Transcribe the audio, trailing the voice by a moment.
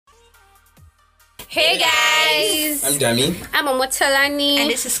Hey guys! I'm Dami. I'm Omotolani. And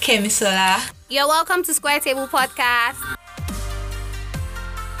this is Kemisola. You're welcome to Square Table Podcast.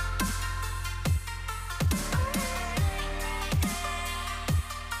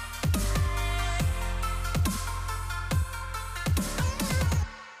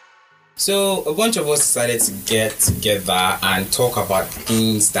 So a bunch of us decided to get together and talk about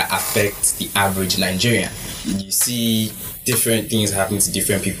things that affect the average Nigerian. You see different things happen to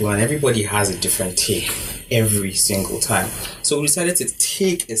different people and everybody has a different take every single time. So we decided to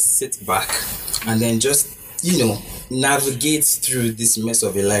take a sit back and then just, navigate through this mess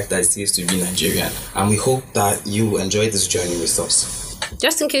of a life that it is to be Nigerian. And we hope that you will enjoy this journey with us.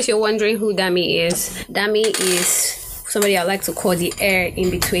 Just in case you're wondering who Dami is somebody I like to call the air in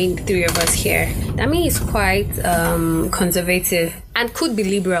between the three of us here. Dami is quite conservative and could be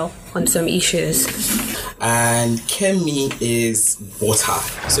liberal on some issues. And Kemi is water.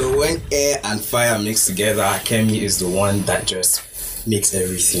 So when air and fire mix together, Kemi is the one that just makes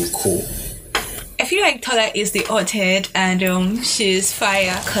everything cool. I feel like Tola is the odd head and she's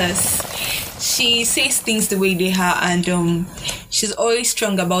fire because she says things the way they are and she's always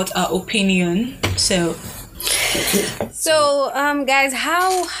strong about her opinion. So guys,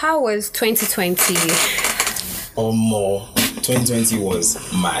 how was 2020? Or more. 2020 was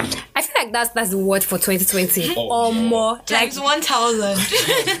mad. I feel like that's the word for 2020. Or more. Times 1,000.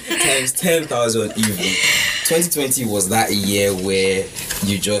 Times 10,000 even. 2020 was that year where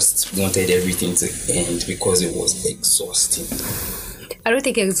you just wanted everything to end because it was exhausting. I don't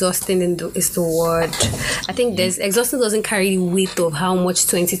think exhausting is the word. I think exhausting doesn't carry the weight of how much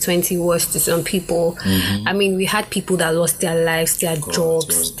 2020 was to some people. Mm-hmm. I mean, we had people that lost their lives, their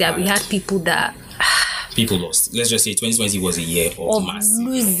jobs. We had people that... People lost. Let's just say 2020 was a year of mass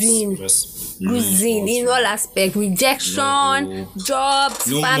losing in all aspects. Rejection, jobs,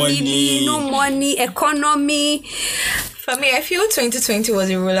 family, no money, economy. For me, I feel 2020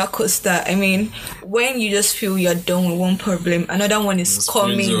 was a roller coaster. I mean, when you just feel you're done with one problem, another one is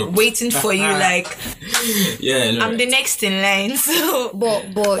coming, waiting for you. Like, I'm the next in line. So,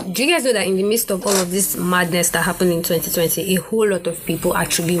 but do you guys know that in the midst of all of this madness that happened in 2020, a whole lot of people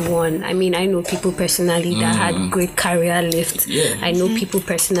actually won? I mean, I know people personally that had great career lift. Yeah. I know people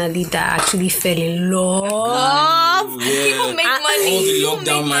personally that actually fell in love. People make money. All the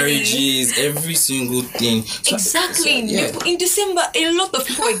lockdown marriages, every single thing. Exactly. In December, a lot of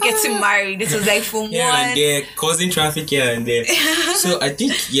people were getting married. It was like from here one and there, causing traffic here and there. So I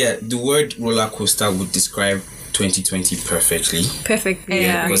think, the word roller coaster would describe 2020 perfectly. Perfectly,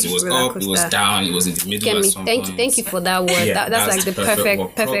 yeah. Because it was up, it was down, it was in the middle at some point. Thank you for that word. Yeah, that's like the perfect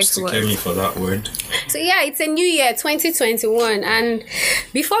word. Kemi for that word. So it's a new year, 2021, and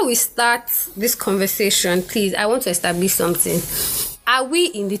before we start this conversation, please, I want to establish something. Are we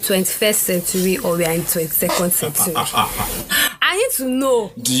in the 21st century or we are in the 22nd century? I need to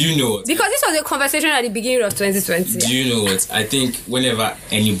know. Do you know what? Because this was a conversation at the beginning of 2020. Do you know what? I think whenever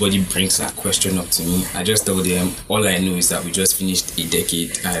anybody brings that question up to me, I just tell them, all I know is that we just finished a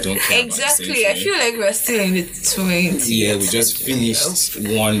decade. I don't care. Exactly. I feel like we're still in the 20s. Yeah, we just finished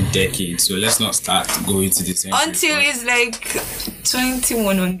one decade. So let's not start going to the century. Until it's like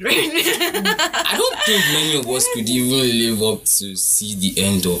 2100. I don't think many of us could even live up to see the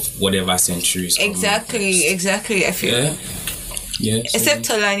end of whatever century is coming. Exactly. I feel. Yeah. Except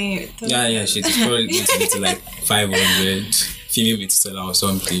Tolani. Yeah. She's probably going to get to like 500 female Methuselah or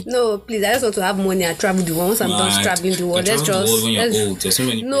something. No, please. I just want to have money and travel the world. Once I'm done traveling the world, let's just. When you're old, there's so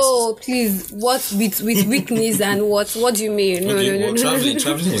many no, places. Please. What with weakness and what? What do you mean? No.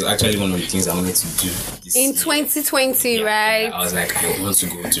 Traveling was actually one of the things I wanted to do in 2020, right? I was like, I want to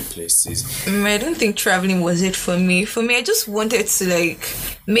go to places. I don't think traveling was it for me. For me, I just wanted to like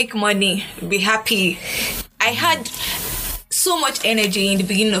make money, be happy. I had so much energy in the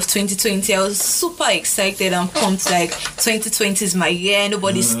beginning of 2020. I was super excited and pumped. Like 2020 is my year.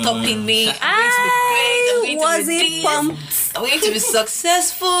 Nobody's stopping me. I'm going to be pumped. I'm going to be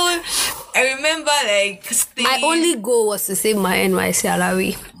successful. I remember my only goal was to save my NY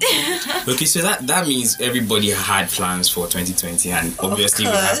salary. Okay, so that means everybody had plans for 2020 and obviously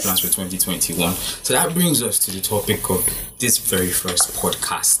we have plans for 2021. So that brings us to the topic of this very first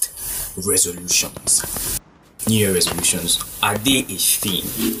podcast, resolutions. New Year resolutions, are they a thing?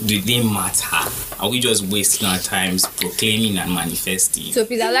 Do they matter? Are we just wasting our times proclaiming and manifesting? So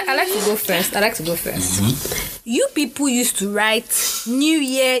please, I like to go first. Mm-hmm. You people used to write New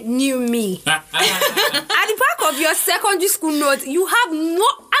Year, New Me. At the back of your secondary school notes, you have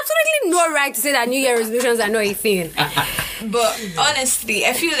absolutely no right to say that New Year resolutions are not a thing. But honestly,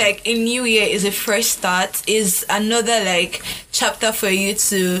 I feel like a new year is a fresh start, is another like chapter for you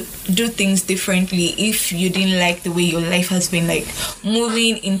to do things differently if you didn't like the way your life has been like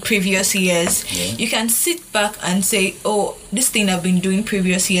moving in previous years. You can sit back and say, oh, this thing I've been doing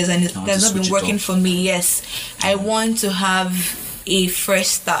previous years and it has not been working for me. Yes, I want to have a fresh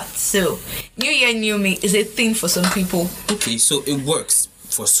start. So new year, new me is a thing for some people. Okay, so it works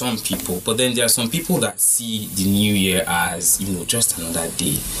for some people, but then there are some people that see the new year as, just another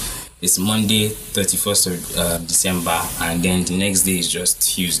day. It's Monday, 31st of December, and then the next day is just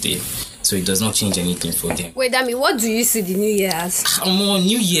Tuesday. So it does not change anything for them. Wait, Dami, what do you see the new year as? Come on,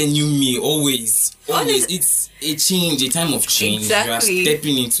 new year, new me, always. It's a change, a time of change. Exactly. You are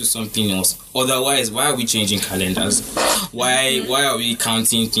stepping into something else. Otherwise, why are we changing calendars? Why are we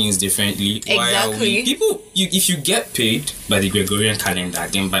counting things differently? Why are we if you get paid by the Gregorian calendar,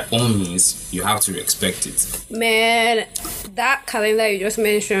 then by all means you have to respect it. Man, that calendar you just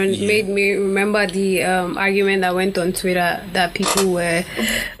mentioned made me remember the argument that went on Twitter that people were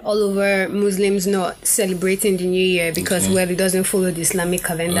all over Muslims not celebrating the new year because it doesn't follow the Islamic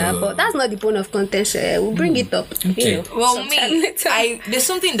calendar. But that's not the point of contention. We'll bring it up. Okay. Well, there's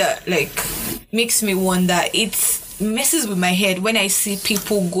something that like makes me wonder. It messes with my head when I see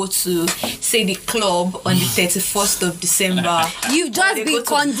people go to, say, the club on the 31st of December. You've just been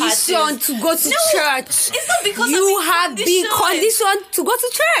conditioned to go to church. It's not because you have been conditioned to go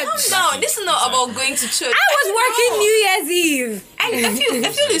to church. No, this is not about going to church. I was working New Year's Eve. I feel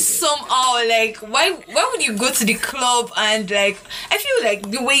it's somehow like why would you go to the club and like I feel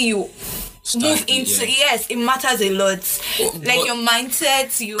like the way you move into it matters a lot. Like your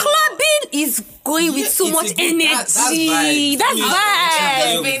mindset, clubbing is going with so much energy. That's vibe.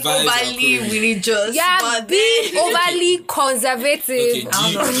 Being overly religious. Yeah, being overly conservative.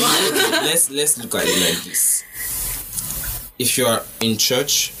 Okay, let's look at it like this. If you are in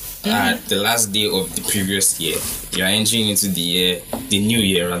church at the last day of the previous year, you are entering into the new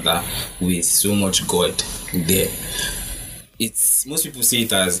year rather, with so much God there. Most people see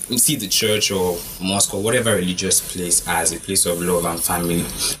it as, see the church or mosque or whatever religious place as a place of love and family.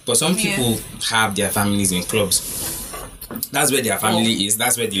 But some people have their families in clubs. That's where their family is.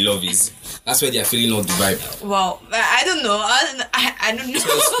 That's where the love is. That's where they are feeling all the vibe. Wow, I don't know. I don't know.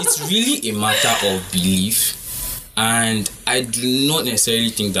 So it's really a matter of belief. And I do not necessarily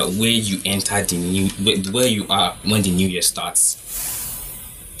think that where you enter where you are when the new year starts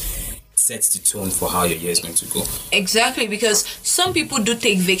sets the tone for how your year is going to go. Exactly, because some people do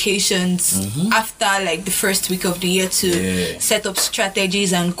take vacations after like the first week of the year to set up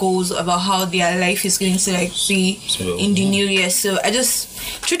strategies and goals about how their life is going to like be in the new year. So I just,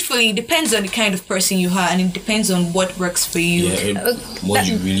 truthfully, it depends on the kind of person you are and it depends on what works for you. What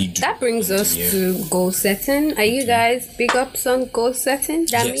you really do. That brings us to goal setting. Are you guys big ups on goal setting,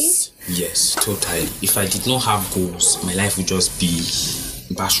 Dami? Yes, totally. If I did not have goals, my life would just be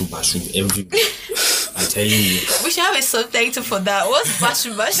bashu everywhere. I'm telling you. We should have a subtitle for that. What's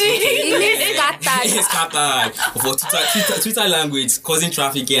bashu? It means scattered. It's scattered. For Twitter language, causing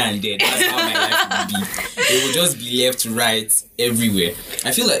traffic here and there. That's how my life would be. It will just be left, right, everywhere.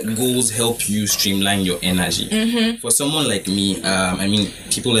 I feel like goals help you streamline your energy. For someone like me,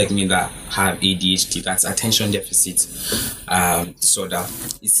 people like me that have ADHD, that's attention deficit disorder.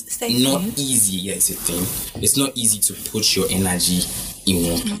 It's not easy. Yeah, it's a thing. It's not easy to put your energy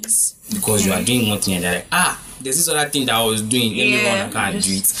in one place because you are doing one thing and they're like, there's this other thing that I was doing, I can't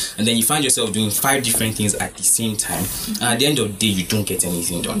do it, and then you find yourself doing 5 different things at the same time, and at the end of the day you don't get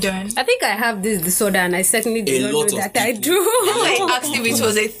anything done. I think I have this disorder and I certainly do not know that I do. I asked if it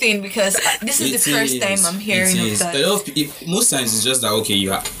was a thing because this is the first time I'm hearing of that. A lot of people, most times it's just that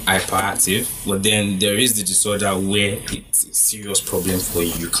you are hyperactive, but then there is the disorder where it's a serious problem for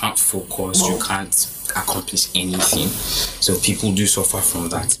you. You can't focus, you can't accomplish anything. So people do suffer from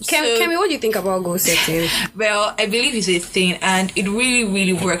that. Kemi, what do you think about goal setting? Well, I believe it's a thing and it really,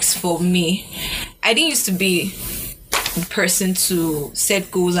 really works for me. I didn't used to be the person to set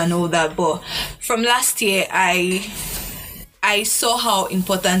goals and all that, but from last year I saw how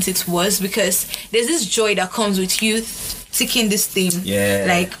important it was because there's this joy that comes with you ticking this thing.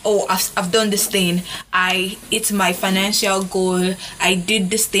 Like, I've done this thing. It's my financial goal. I did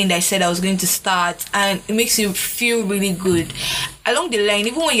this thing that I said I was going to start, and it makes you feel really good. Along the line,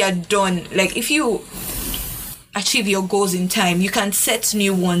 even when you're done, like if you achieve your goals in time, you can set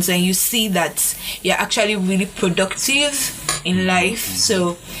new ones and you see that you're actually really productive in life.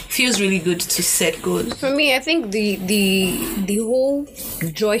 So it feels really good to set goals. For me, I think the whole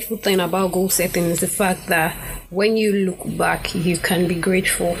joyful thing about goal setting is the fact that when you look back, you can be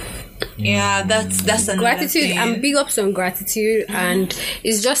grateful Yeah, that's another Gratitude. thing. I'm big ups on gratitude, and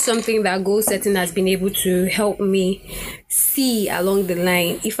it's just something that goal setting has been able to help me see along the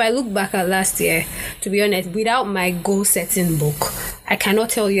line. If I look back at last year, to be honest, without my goal setting book, I cannot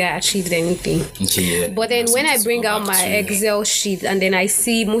tell you I achieved anything. Okay, yeah. But then when I bring out my Excel sheet and then I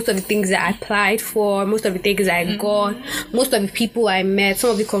see most of the things that I applied for, most of the things I got, most of the people I met, some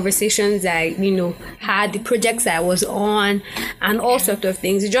of the conversations I, had, the projects I was on, and all sorts of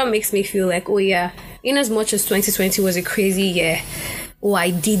things, it just makes me feel like, oh yeah, in as much as 2020 was a crazy year, oh,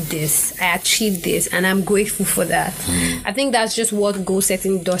 I did this, I achieved this, and I'm grateful for that. I think that's just what goal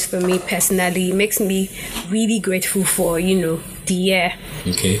setting does for me personally. It makes me really grateful for, the year.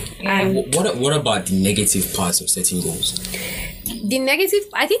 Okay. And What about the negative parts of setting goals? the negative,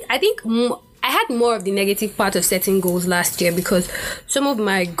 I think I had more of the negative part of setting goals last year, because some of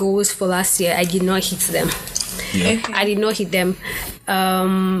my goals for last year, I did not hit them. Yeah. I did not hit them.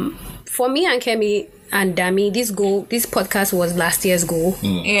 For me and Kemi and Dami, this podcast was last year's goal.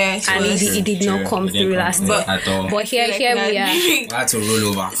 Yeah, And it did not come through last year. At all. But here we are. I had to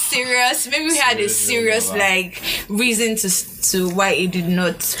roll over. Serious. Maybe we had a serious reason to why it did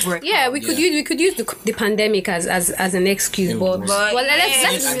not work. Yeah, we could use the pandemic as an excuse, but But let's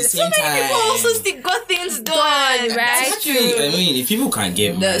at the so same many time, people also still got things done. right? That's true. I mean, if people can't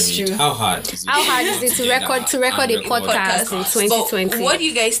get married, That's true. how hard is it? How hard is it to record a podcast in 2020? But what do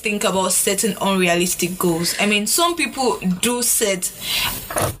you guys think about setting unrealistic goals? I mean, some people do set.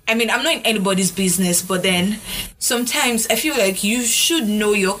 I mean, I'm not in anybody's business, but then sometimes I feel like you should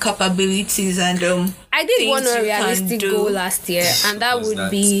know your capabilities and I did one things you can unrealistic do. goal last year, and that What's would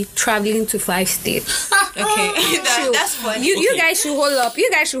that? be traveling to 5 states. Okay, True. that's funny. You guys should hold up.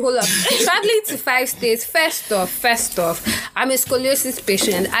 Traveling to 5 states. First off, I'm a scoliosis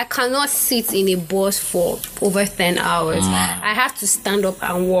patient. I cannot sit in a bus for over 10 hours. I have to stand up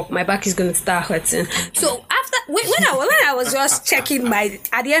and walk. My back is going to start hurting. So after when I was just checking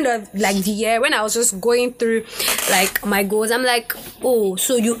at the end of the year, when I was just going through my goals, I'm like, oh,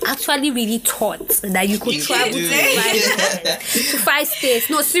 so you actually really thought that you could travel to 5 states?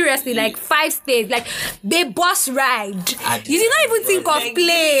 No, seriously, 5 states, the bus ride. You did not even think of At the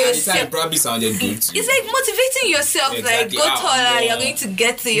place. time, it probably sounded good. It's like motivating yourself, Exactly. go taller, Yeah. you're going to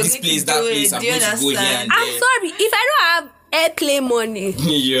get it, you're This going place, to that do place, it. I'm Do you going to go here understand? and I'm sorry, if I don't have airplane money,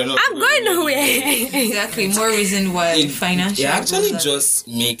 You're not I'm going nowhere. Exactly, more reason why financial. It actually goals are- just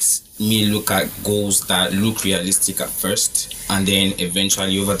makes me look at goals that look realistic at first, and then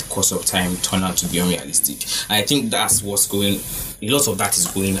eventually over the course of time turn out to be unrealistic. I think that's what's going. A lot of that is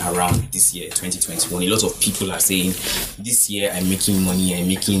going around this year, 2021. A lot of people are saying, "This year I'm making money. I'm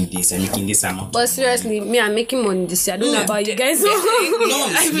making this amount." But seriously, me, I'm making money this year. I don't know about you guys. No,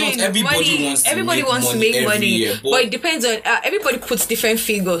 it's not. Everybody wants to everybody make wants to money make every money, year, but it depends on everybody puts different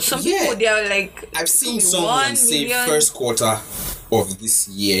figures. Some Yeah. people they are like, I've seen 1 someone say million. first quarter of this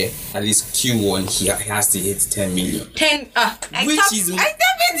year, at least Q1, he has to hit 10 million. 10. I Which tap is- into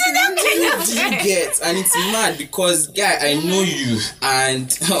that Do you get? And it's mad because, guy, I know you,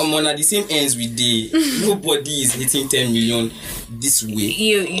 and on at the same ends with nobody is hitting 10 million this way,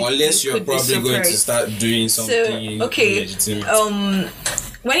 You unless you're could be probably going to surprised. start doing something So okay, legitimate.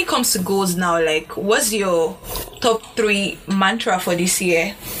 when it comes to goals now, what's your top 3 mantra for this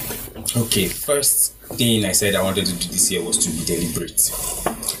year? Okay, first thing I said I wanted to do this year was to be deliberate.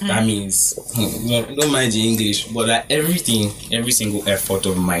 That means, don't mind the English, but every single effort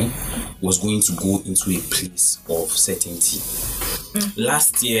of mine was going to go into a place of certainty.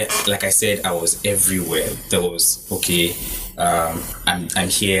 Last year, like I said, I was everywhere. There was, I'm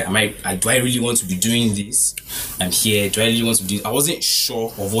here. Do I really want to be doing this? I'm here. Do I really want to do? I wasn't sure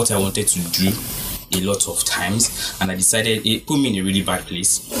of what I wanted to do a lot of times, and I decided it put me in a really bad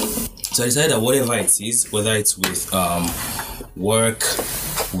place. So I decided that whatever it is, whether it's with work,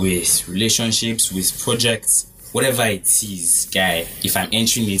 with relationships, with projects, whatever it is, guy, if I'm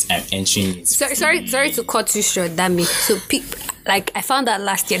entering it, I'm entering it. Sorry to cut you short, Dami. So I found out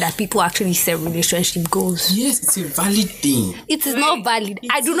last year that people actually set relationship goals. Yes, it's a valid thing. It is not valid.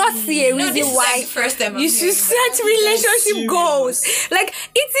 I do not see a reason this is why like the first time I'm you should hearing set relationship goals. It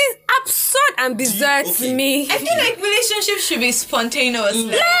is absurd and bizarre to me. I feel like relationships should be spontaneous.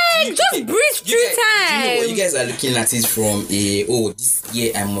 Just breathe through Do you know what? You time. guys are looking at it from this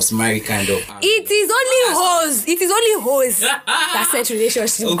year I must marry kind of. It is only hoes that set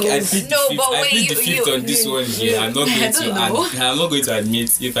relationship Okay, I goals. plead No, the fifth. but I wait, plead the fifth on this one here. I'm not going to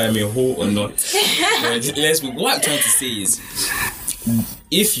admit if I'm a hoe or not. But what I'm trying to say is,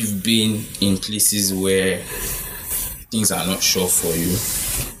 if you've been in places where things are not sure for you,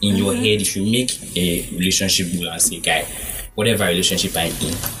 in your head, if you make a relationship goal and say, guy, whatever relationship I'm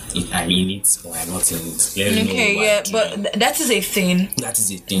in, I'm in it or I'm not in it. Let me know Okay, what yeah, I'm doing. but that is a thing. That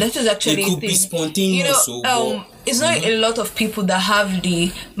is a thing. That is actually it a could thing. be spontaneous. It's not a lot of people that have the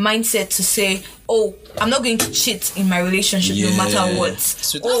mindset to say, "Oh, I'm not going to cheat in my relationship no matter what."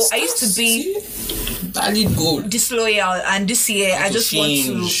 So I used to be valid goal. disloyal, and this year I just want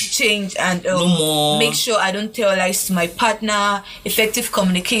to change and No more. make sure I don't tell lies to my partner. Effective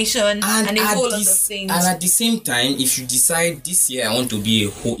communication and a whole lot of things. And at the same time, if you decide this year I want to be a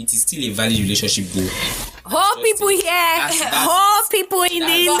whole, it is still a valid relationship goal. Whole people here, whole people in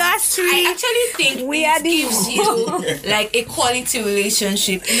the industry. I actually think we it are the gives you like a quality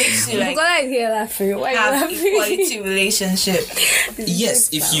relationship. It makes you like because I hear laughing. Why have you a laughing? quality relationship.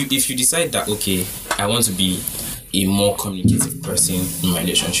 Yes, if you decide that okay, I want to be a more communicative person in my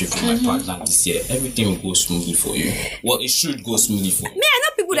relationship with my partner this year, everything will go smoothly for you. Well, it should go smoothly for you. Me, I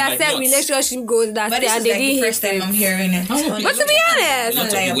know people that might set not. relationship goals that But say this and is they like the didn't first hit time it. I'm hearing it. But to be honest, A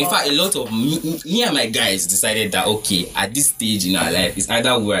lot of people, in fact, a lot of me and my guys decided that okay, at this stage in our life, it's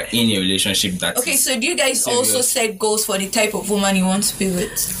either we're in a relationship that Okay, is so do you guys serious. also set goals for the type of woman you want to be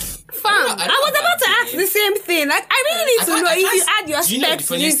with? fam, I I don't was about to have ask the same thing. Like, I really need to know if you add your do you know the specs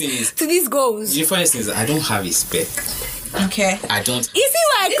funniest thing is- to these goals. the funniest thing is I don't have a spec. Okay. I don't. You see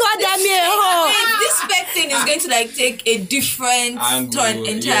why I call them a hoe? This spec thing is going to like take a different Angle, turn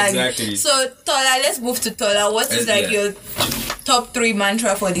yeah, entirely. exactly. So Tola, let's move to Tola. What is like Yeah. your top 3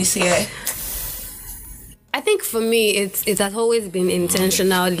 mantra for this year? I think for me, it has always been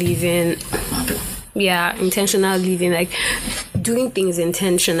intentional living. Yeah, intentional living, like doing things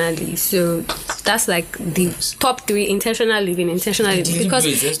intentionally. So that's like the top 3: intentional living, intentional living, because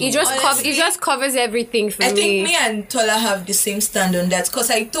it just covers everything for I me. think me and Tola have the same stand on that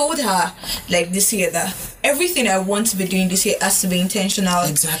because I told her like this year that everything I want to be doing this year has to be intentional.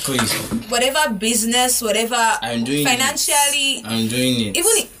 Exactly. Whatever business, whatever I'm doing financially, I'm doing it.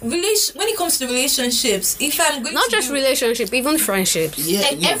 even when it comes to relationships, if I'm going Not to just do, relationship, even friendships.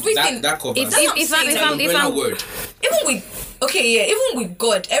 like everything. that covers. If It's an I'm word. even with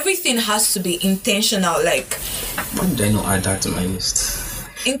God, everything has to be intentional. Like Why did I not add that to my list?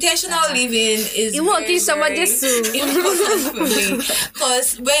 intentional living is You won't very, give someone very just to. important for me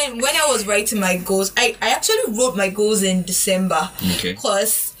because when I was writing my goals, I actually wrote my goals in December. Okay.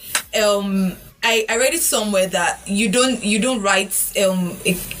 Because I read it somewhere that you don't write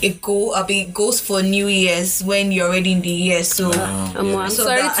a goal or be goals for New Year's when you're already in the year. So I'm So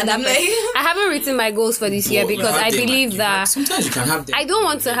sorry that- to and that. I'm like- I haven't written my goals for this year Well, you because have I them, believe like, that sometimes you can have them. I don't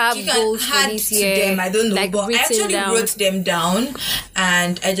want to have you can goals for add this to year. them. I don't know, like but I written actually down. wrote them down,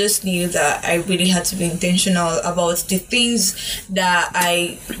 and I just knew that I really had to be intentional about the things that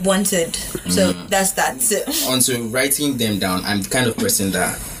I wanted. So that's that. So, Onto writing them down, I'm the kind of person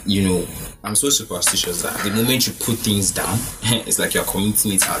that, I'm so superstitious that the moment you put things down, it's like you're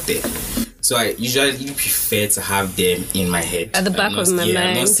committing it out there. So I usually prefer to have them in my head. At the back I'm not, of my I'm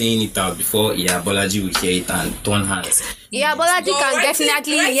mind. not saying it out before Bolaji will hear it and turn hands. Yeah, Bolaji Go can write it-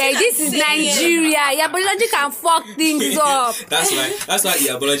 definitely. write Yeah, it this and is say it. Nigeria. Yeah, Bolaji can fuck things up. That's why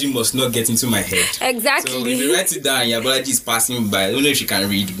Bolaji must not get into my head. Exactly. So if you write it down, Bolaji is passing by. I don't know if she can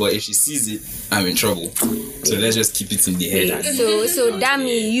read, but if she sees it, I'm in trouble. So let's just keep it in the head. So damn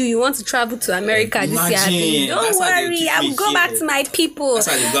you want to travel to America this Imagine. year? Don't That's why they worry, keep I'll me go back here. to my people. That's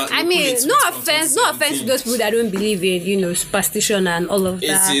why they got- I they mean, pull it no from offense 2017. to those people that don't believe in superstition and all of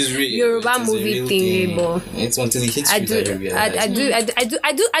that. It is real. Yoruba It is a movie real thing, but it's until it hits I you do, that you realize.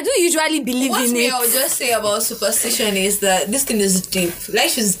 I do usually believe what in me it. I would just say about superstition is that this thing is deep.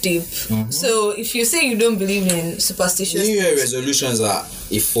 Life is deep. So if you say you don't believe in superstition, New Year resolutions are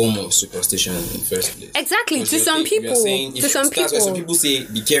a form of superstition in the first place. Exactly, Because to you're some saying- you're people, saying- to some That's why some people. people say,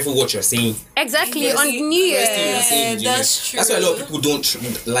 be careful what you're saying. Exactly Yes. on New Year. First thing you're saying, you know. that's true. That's why a lot of people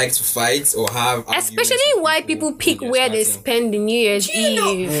don't like to fight or have arguments Especially with why people pick when where they starting. spend the New Year's you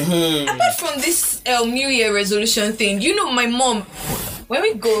know- Eve. apart from this New Year resolution thing, my mom, when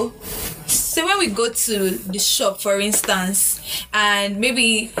we go to the shop, for instance, and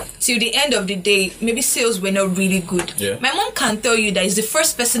maybe till the end of the day, maybe sales were not really good. Yeah. My mom can tell you that it's the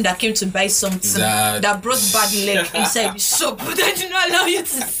first person that came to buy something that brought bad luck inside the shop, but I did not allow you to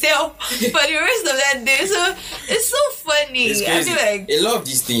sell for the rest of that day. So it's so funny. It's I crazy. feel like, A lot of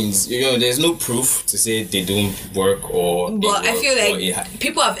these things, there's no proof to say they don't work or. but they I work feel or like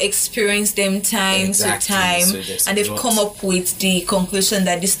people have experienced them time Exactly. to time, So there's and they've a lot. come up with the conclusion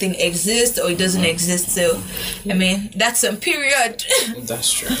that this thing exists or it doesn't exist. So, I mean, that's some period.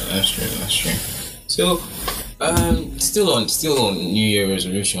 That's true. So, still on New Year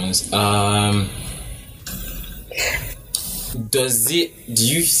resolutions. Do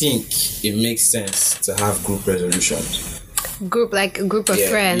you think it makes sense to have group resolutions? group, like a group of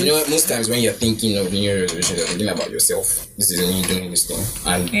friends. You know, most times when you're thinking of New Year resolution, you're thinking about yourself. This is me doing this thing,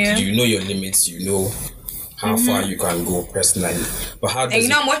 and you know your limits. You know how far you can go personally, but how does and you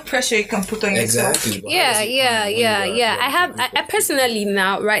know how much pressure you can put on yourself. exactly? I personally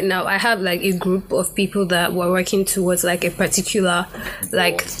right now I have like a group of people that we're working towards like a particular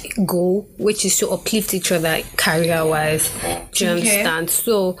like goal, which is to uplift each other career wise. Do you understand?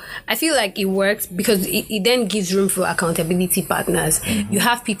 So I feel like it works because it then gives room for accountability partners. You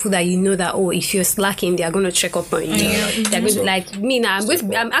have people that you know that if you're slacking, they're going to check up on you. They're going to, like me now.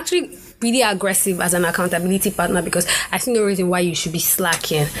 I'm actually really aggressive as an accountability partner because I see no reason why you should be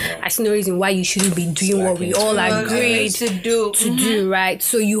slacking. I see no reason why you shouldn't be doing what we all agreed to do, right?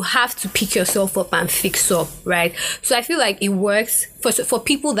 So you have to pick yourself up and fix up, right? So I feel like it works for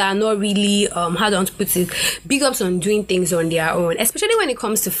people that are not really how do I want to put it, big ups on doing things on their own, especially when it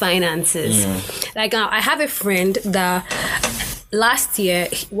comes to finances. Like I have a friend that last year,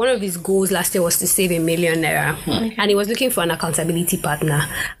 one of his goals last year was to save ₦1 million, and he was looking for an accountability partner.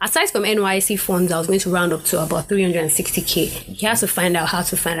 Aside from NYC funds, I was going to round up to about 360k. He has to find out how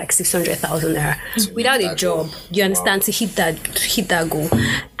to find like 600,000 naira without a job. You understand, to hit that goal.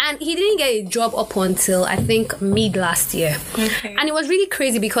 And he didn't get a job up until I think mid last year. And it was really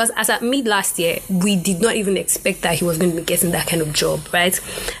crazy because as at mid last year, we did not even expect that he was going to be getting that kind of job, right?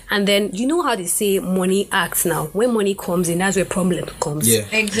 And then you know how they say money acts now. When money comes in, that's where problem comes. Yeah,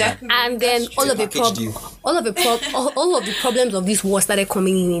 exactly. And then all of the problems of this war started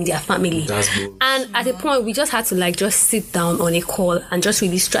coming in their family. And at a point, we just had to like just sit down on a call and just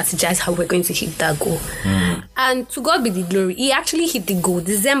really strategize how we're going to hit that goal. And to God be the glory, he actually hit the goal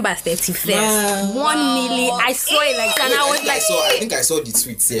December 31st. 1 million. I saw it like, and I was like, I think I saw the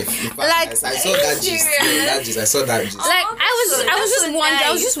tweet safe. Like, I saw that gist. I saw that gist. Like I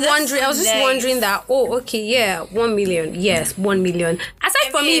was just wondering that. Oh, okay, yeah, 1 million. Yes, 1 million.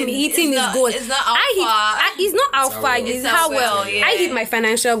 Aside from him hitting his goal, it's not how it's not how far. It's how well. Yeah. I hit my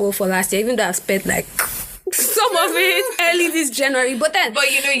financial goal for last year, even though I spent like some of it early this January, but you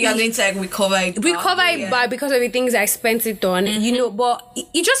know you're going to like recover it back because of the things I spent it on, you know. But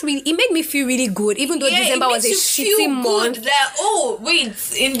it just really, it made me feel really good, even though December was a shitty month. That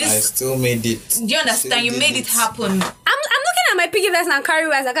in this I still made it. Do you understand? You made it happen. I'm looking at my piggy vest and carry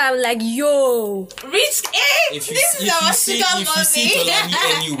wise. I'm like, yo, risk. If you see Tolani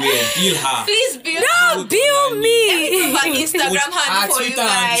anywhere, bill her. Please bill. No, bill me. An Instagram handle for you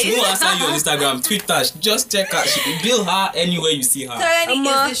guys. She won't answer your Instagram, Twitter. Just check her. Bill her anywhere you see her. Tolani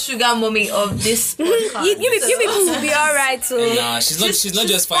is the sugar mommy of this podcast. you people will be alright. So nah, she's not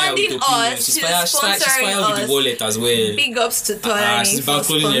just fire with opinion. She's fire with the wallet as well. Big ups to Tolani. She's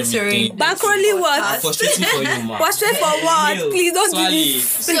bankrolling everything. Bankrolling what? I'm frustrating for you, man. Frustrating for what? Please don't do this.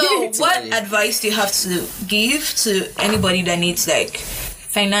 So, what advice do you have to give to anybody that needs like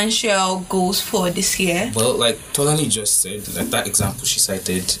financial goals for this year? Well, like Tolani just said, like that example she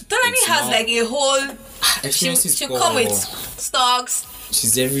cited. Tolani has like a whole. She'll come with stocks.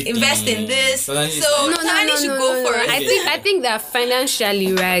 She's everything. Invest in this. Tolani should go for it. I think that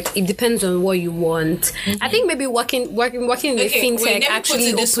financially, right, it depends on what you want. I think maybe working in the fintech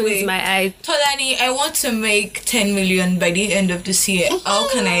actually opens my eyes. Tolani, I want to make 10 million by the end of this year. How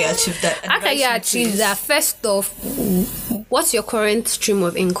can I achieve that? How can you achieve that? First off, what's your current stream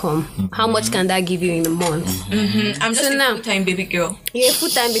of income? How much can that give you in a month? I'm just a full-time baby girl. You're a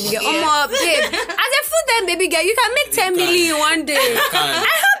full-time baby girl. Babe, as a full-time baby girl, you can make 10 million in one day. I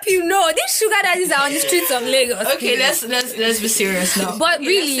hope you know these sugar daddies are on the streets of Lagos. Okay, let's be serious now. But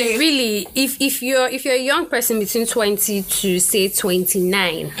really, if you're a young person between 20 to say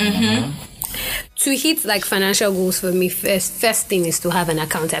 29, to hit like financial goals for me, first thing is to have an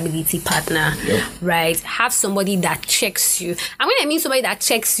accountability partner, right? Have somebody that checks you. And when I mean somebody that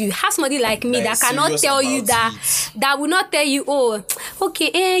checks you, have somebody like me that cannot tell you that will not tell you, oh,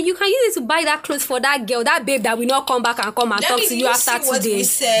 okay, you can use it to buy that clothes for that girl, that babe that will not come back and talk to you after 2 days. We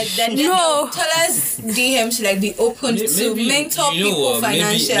said that no, tell us DMs should like be open to mentor people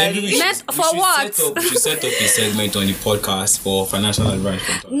financially. For what? We should set up a segment on the podcast for financial advice.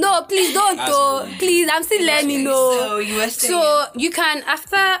 No, please don't. Please, I'm still learning. So you were saying. So you can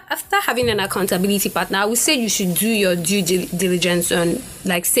after having an accountability partner, I would say you should do your due diligence on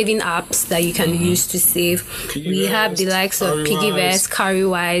like saving apps that you can use to save. We have the likes of Piggyvest,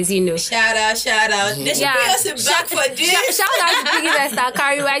 Carrywise, you know. Shout out. They should pay us back for this. Shout out to Piggyvest and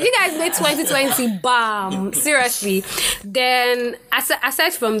Carrywise. You guys made 2020 bam. Seriously. Then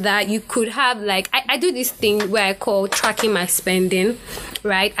aside from that, you could have like I do this thing where I call tracking my spending.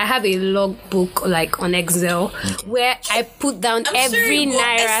 right? I have a logbook like on Excel where I put down every but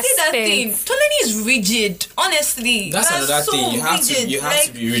I naira see that thing. spent. Tolani is rigid. Honestly, That's you are another so thing. You have to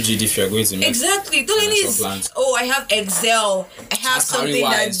rigid. be rigid if you're going to make Exactly. Tolani financial is. plans. Oh, I have Excel. I have That's something that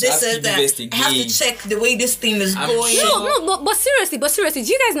career-wise. this That's is that. investigate. I have to check the way this thing is I'm going. sure. No, but seriously, do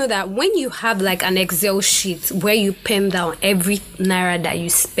you guys know that when you have like an Excel sheet where you pen down every naira that you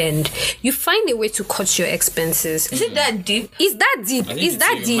spend, you find a way to cut your expenses? Is it that deep? It's that deep. I think It's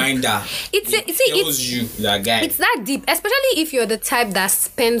that a deep. reminder. It's Tells you that guy. It's that deep, especially if you're the type that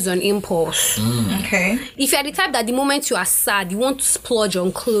spends on impulse. Okay. If you're the type that the moment you are sad, you want to splurge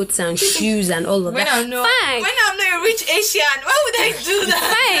on clothes and shoes and all of When that. I'm not a rich Asian, why would I do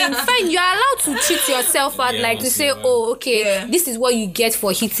that? Fine. You're allowed to treat yourself out, Yeah, like to I say, see that. oh, okay, Yeah. this is what you get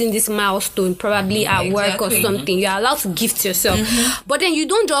for hitting this milestone, probably at work or Exactly. something. You're allowed to gift yourself. But then you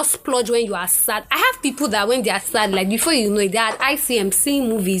don't just splurge when you are sad. I have people that when they are sad, like before you know it, they're at ICM seeing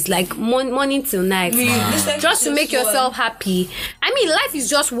movies like morning till night. Just to make yourself happy. I mean, life is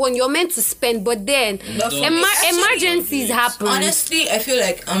just one. You're meant to spend, but then emergencies happen. Honestly, I feel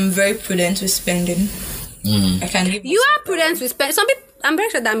like I'm very prudent with spending. I can give You are prudent to spend. Some people, I'm very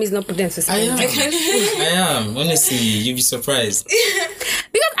sure that means not prudent to spend. I am. Honestly, you'll be surprised.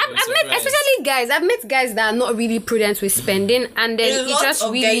 Because I've met, especially guys, I've met guys that are not really prudent with spending, and then it just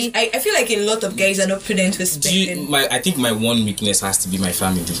really. guys, I feel like a lot of guys are not prudent with spending. I think my one weakness has to be my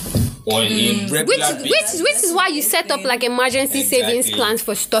family. Or in regular Which is why you set up like emergency savings Exactly. plans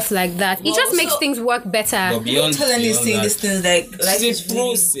for stuff like that. It Well, just makes so- things work better. But beyond, Telling is beyond saying that, these things like life it's is a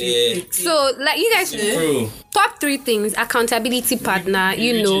really process. So, like you guys, Bro, top 3 things: accountability partner.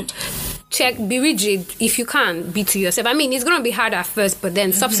 You know. rigid. Check, be rigid if you can, be to yourself. I mean, it's gonna be hard at first, but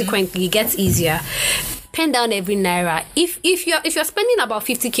then subsequently it gets easier. Pen down every naira. If you're spending about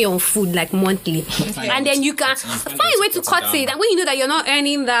 50k on food like monthly, and then you can find a way to cut it, and when you know that you're not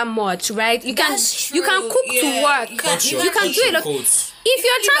earning that much, right? You can That's you can true. cook to Yeah. work. You can You can do it. Coats. If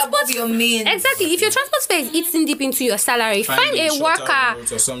your live transport above your means. exactly, if your transport fare is eating deep into your salary, find a shorter worker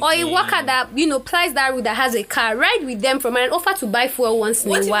routes or a something. worker that plies that route, that has a car. Ride with them from an offer to buy fuel once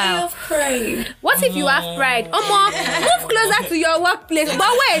in What a if you while. have pride? What if you have pride? Move closer to your workplace. But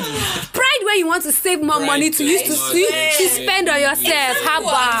wait, pride where you want to save more Pride money to use is to not- spend on yourself. How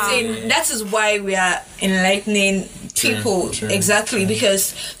What I'm about? saying, that is why we are enlightening people. True. Exactly,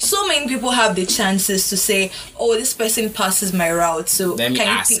 because so many people have the chances to say, oh, this person passes my route, so Let me can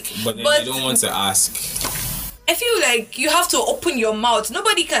ask. you pick? But then they don't want to ask. I feel like you have to open your mouth.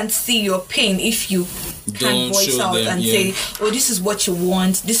 Nobody can see your pain if you Don't can voice show out them, and yeah. say, oh, this is what you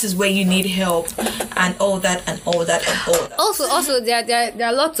want, this is where you need help, and all that and all that and all that. Also, there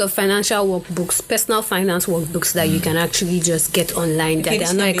are lots of financial workbooks, personal finance workbooks that you can actually just get online. That Okay, they are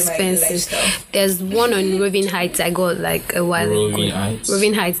this not can be my expensive. lifestyle. There's one on Roving Heights I got like a while Roving ago. Heights.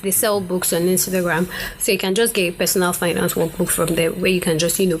 Roving Heights. They sell books on Instagram, so you can just get a personal finance workbook from there, where you can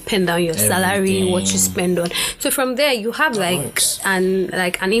just pen down your salary, what you spend on. So from there, you have like works. an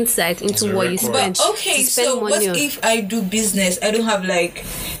insight into a what you record. spend. But okay, to spend so what money on. if I do business? I don't have like,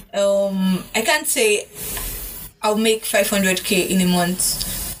 I can't say I'll make 500k in a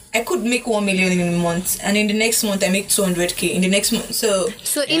month. I could make 1 million in a month, and in the next month I make 200k. In the next month, so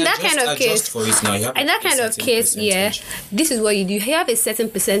In that kind of case, for it now. You have in that a kind of certain case, yeah, percentage. this is what you do. You have a certain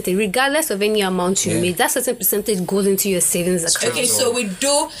percentage, regardless of any amount you Yeah. made. That certain percentage goes into your savings account. okay, so we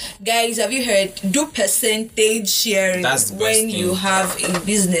do, guys. Have you heard? Do percentage sharing That's the best when thing. you have a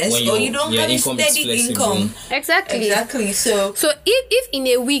business When or your- you don't your have a income is steady flexible. income. Exactly. Exactly. So So if in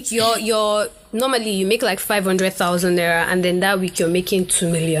a week you're normally you make like 500,000 naira, and then that week you're making 2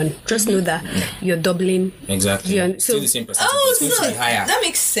 million, just know that you're doubling. Exactly. Yeah, Still so- the same percentage. oh, It's going to so be higher. that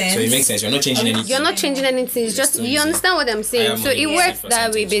makes sense. So it makes sense. You're not changing anything. You're not changing anything. It's just still you the same. understand what I'm saying. I am So on it the works same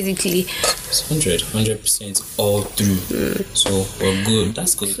that way percentage. basically. It's 100% all through. So we're good.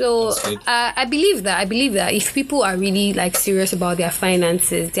 That's good. So That's good. I believe that if people are really like serious about their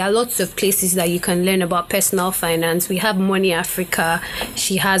finances, there are lots of places that you can learn about personal finance. We have Money Africa.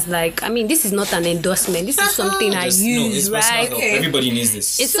 She has this is not an endorsement. This is something I It's use, personal right? help. Okay. Everybody needs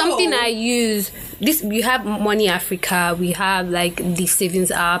this. It's So- something I use. This we have Money Africa. We have like the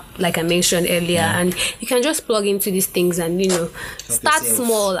savings app, like I mentioned earlier, and you can just plug into these things and start yourself.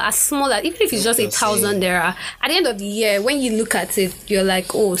 small as even if it's just 1,000 naira. At the end of the year, when you look at it, you're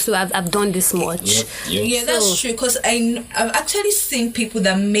like, oh, so I've done this much. Yep. Yeah, that's So- true. Because I've actually seen people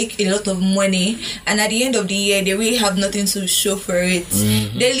that make a lot of money, and at the end of the year, they really have nothing to show for it.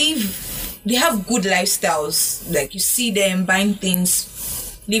 They have good lifestyles. Like you see them buying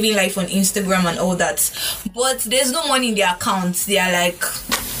things, living life on Instagram and all that. But there's no money in their accounts. They are like,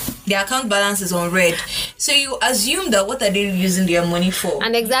 their account balance is on red. So you assume that what are they using their money for?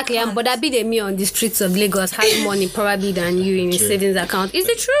 And exactly, but that be the me on the streets of Lagos has money probably than you in your savings account. Is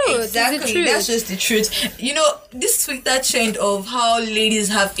the truth. Exactly, Is the truth. that's just the truth. You know, this Twitter trend of how ladies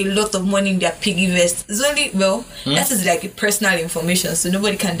have a lot of money in their piggy vest is only, that is like a personal information, so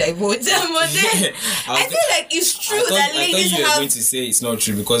nobody can divulge them. But then, I feel like it's true that ladies I thought you were have. going to say it's not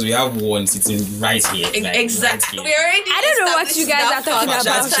true because we have one sitting right here. Like, Exactly. Right We here. already I don't know what established you guys that are talking fact.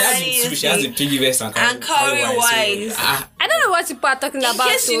 about. She has the piggy vest and Curry wise. I don't know what people are talking In about.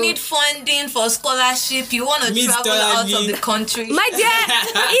 case you so- need funding for scholarship, you want to Miss travel out of Dolly. the country. My dear,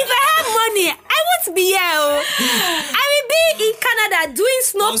 if I have money, I want to be here. Oh. I will be in Canada doing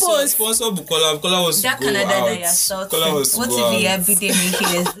snow posts. Sponsor Bukola. Bukola was that to go Canada out. that you're south. Bukola was to What go if he out. had been here?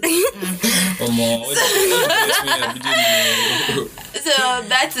 What the best way So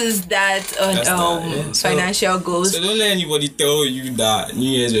that is that on That's that, yeah. So- financial goals. So don't let anybody tell you that New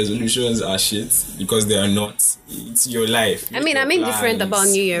Year's resolutions are shit because they are not. It's your life. I mean, I'm indifferent about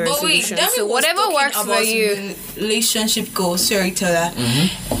New Year But wait, resolutions. Dami So was whatever talking works for about you. Relationship goals. Sorry, Tella.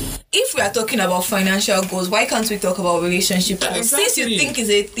 Mm-hmm. If we are talking about financial goals, why can't we talk about relationship goals? Exactly. Since you think it's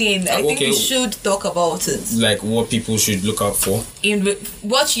a thing, I think Okay. we should talk about it. Like what people should look out for.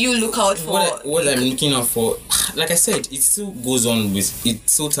 What you look out for. What I'm looking out for, like I said, it still goes on with. It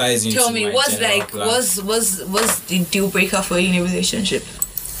still ties into. Tell me, my what's general like plan. what's the deal breaker for you in a relationship?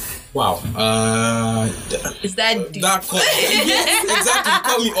 Wow. Is that deep? That caught yes, exactly. You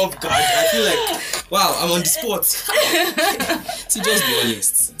caught me off guard. I feel like, wow, I'm on the spot. See, just be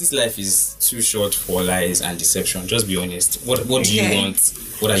honest. This life is too short for lies and deception. Just be honest. What do you Okay. want?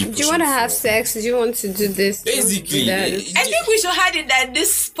 What are you? Do you want to have for? sex? Do you want to do this? Do you want to do Basically, that? I think we should hide it that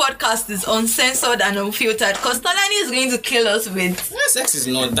this podcast is uncensored and unfiltered because Tolani is going to kill us with. sex is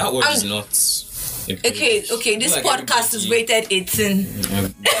not. That word is not. Okay, this Like podcast is everybody- rated 18.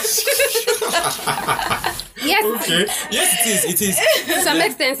 Yes, Okay. Yes, it is. to some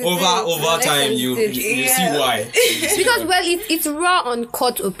extent. it is. To Over some time, extent you it is. see why. Because it's raw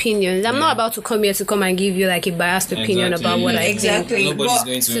uncut opinions. I'm not about to come here to come and give you like a biased opinion Exactly. about what I think. Exactly. Nobody's But,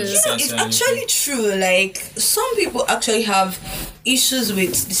 going to. you know, it's censor actually true. Like, some people actually have issues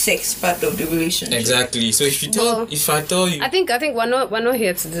with the sex part of the relationship. Exactly. So if Well, I tell you, I think we're not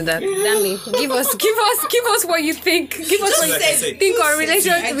here to do that. Damn it. Give us what you think. Give us what you Like I said, think on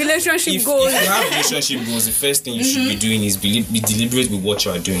relationship if goals. you have relationship goals, the first thing you should be doing is be deliberate with what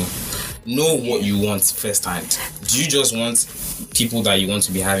you are doing. Know what you want firsthand. Do you just want people that you want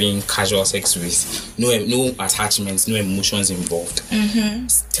to be having casual sex with? No attachments, no emotions involved.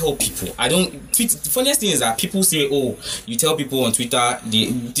 Tell people. The funniest thing is that people say, "Oh, you tell people on Twitter."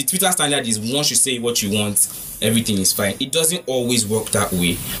 The Twitter standard is once you say what you want, everything is fine. It doesn't always work that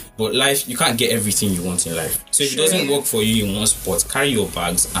way. But life, you can't get everything you want in life. So if it doesn't work for you in one spot, carry your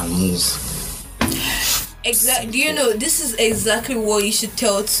bags and move. Exactly. Do you know this is exactly what you should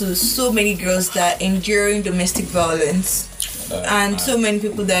tell to so many girls that are enduring domestic violence, and so many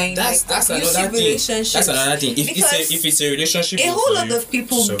people that are in That's abusive another thing. relationships. That's another thing. Because If it's a relationship, a goal whole for lot you of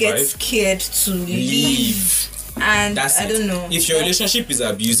people to get survive, scared to leave, and That's I it. don't know If your relationship is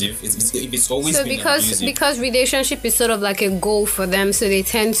abusive, if it's always So been because abusive, relationship is sort of like a goal for them, so they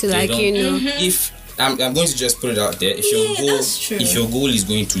tend to they like don't- If I'm going to just put it out there, that's true. if your goal is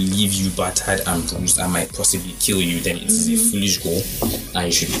going to leave you battered and bruised and might possibly kill you, then it is a foolish goal, and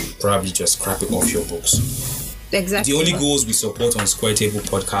you should probably just scrap it off your books. exactly. The only goals we support on Square Table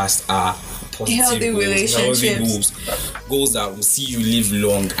Podcast are positive Healthy goals, relationships. goals that will see you live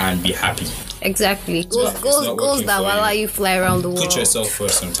long and be happy. Exactly. not- it's not Goals working that will for allow you. you fly around the world. Put yourself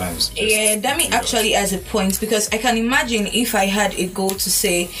first sometimes. Yeah, Dami actually has a point because I can imagine if I had a goal to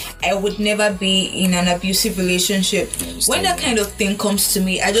say I would never be in an abusive relationship. When that kind of thing comes to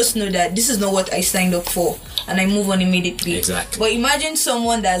me, I just know that this is not what I signed up for and I move on immediately. Exactly. But imagine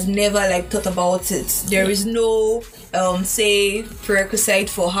someone that's never like thought about it. There is no say prerequisite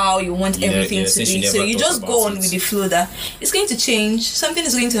for how you want everything to since you be. So never you thought just go about on it. with the flow that it's going to change, something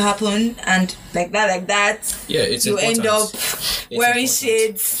is going to happen, and like that Yeah, it's you end up important. wearing It's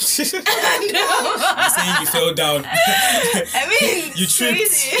shades. You're saying you fell down. I mean, You it's tripped.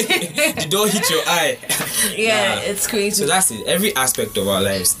 crazy. The door hit your eye. Yeah, Nah. it's crazy. So that's it. Every aspect of our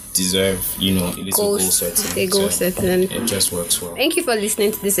lives deserve, a little goal setting. They goal So setting. It just works well. Thank you for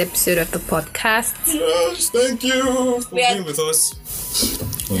listening to this episode of the podcast. Yes, thank you for We are- being with us.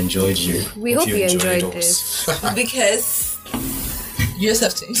 We enjoyed you. We hope you enjoyed us. this. Because you just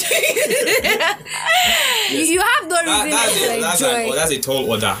have to enjoy. You have no reason That's to enjoy. a tall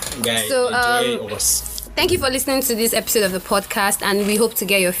order, guys. So, enjoy us. Thank you for listening to this episode of the podcast, and we hope to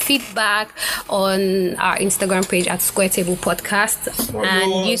get your feedback on our Instagram page at Square Table Podcast.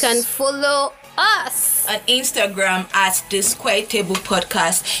 And you can follow us on Instagram at the Square Table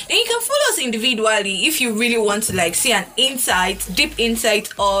Podcast. And you can follow us individually if you really want to like see an deep insight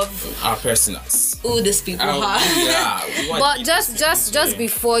of our personals. Who these people are. But just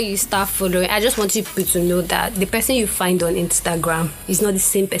before you start following, I just want you people to know that the person you find on Instagram is not the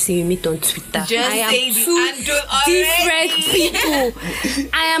same person you meet on Twitter. Just say two different people.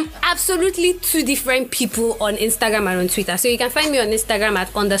 I am absolutely two different people on Instagram and on Twitter. So you can find me on Instagram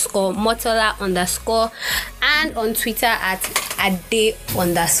at _Motola_ and on Twitter at ade_Motola.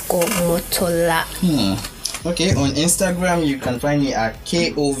 Okay, on Instagram you can find me at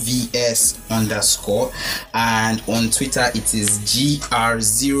KOVS_, and on Twitter it is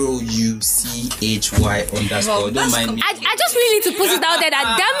GR0UCHY_. Don't mind me. I just really need to put it out there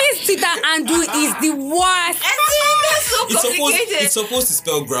that Dami's Twitter handle is the worst. That's so complicated. It's supposed to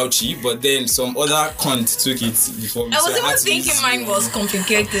spell grouchy, but then some other cunt took it before me. I was even thinking mine was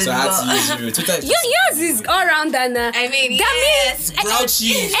complicated. So I had to use zero. Twitter is yours is all round and I mean, yes,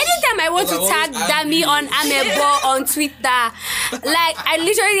 grouchy. Anytime I want to tag Dami on Amebo on Twitter, like I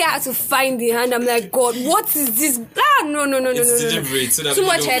literally have to find the hand. I'm like, God, what is this? No. It's deliberate so that too you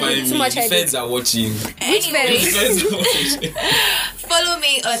much don't headache. find Too me. much The headache. feds are watching. Which feds? Follow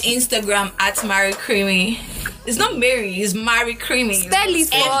me on Instagram at Mary Creamy. It's not Mary, it's Mary Creamy. Spell it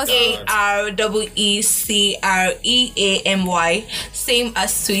for us. MAREECREAMY. Same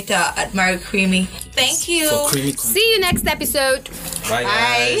as Twitter at Mary Creamy. Thank you. For creamy content. See you next episode. Bye,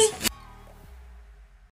 guys.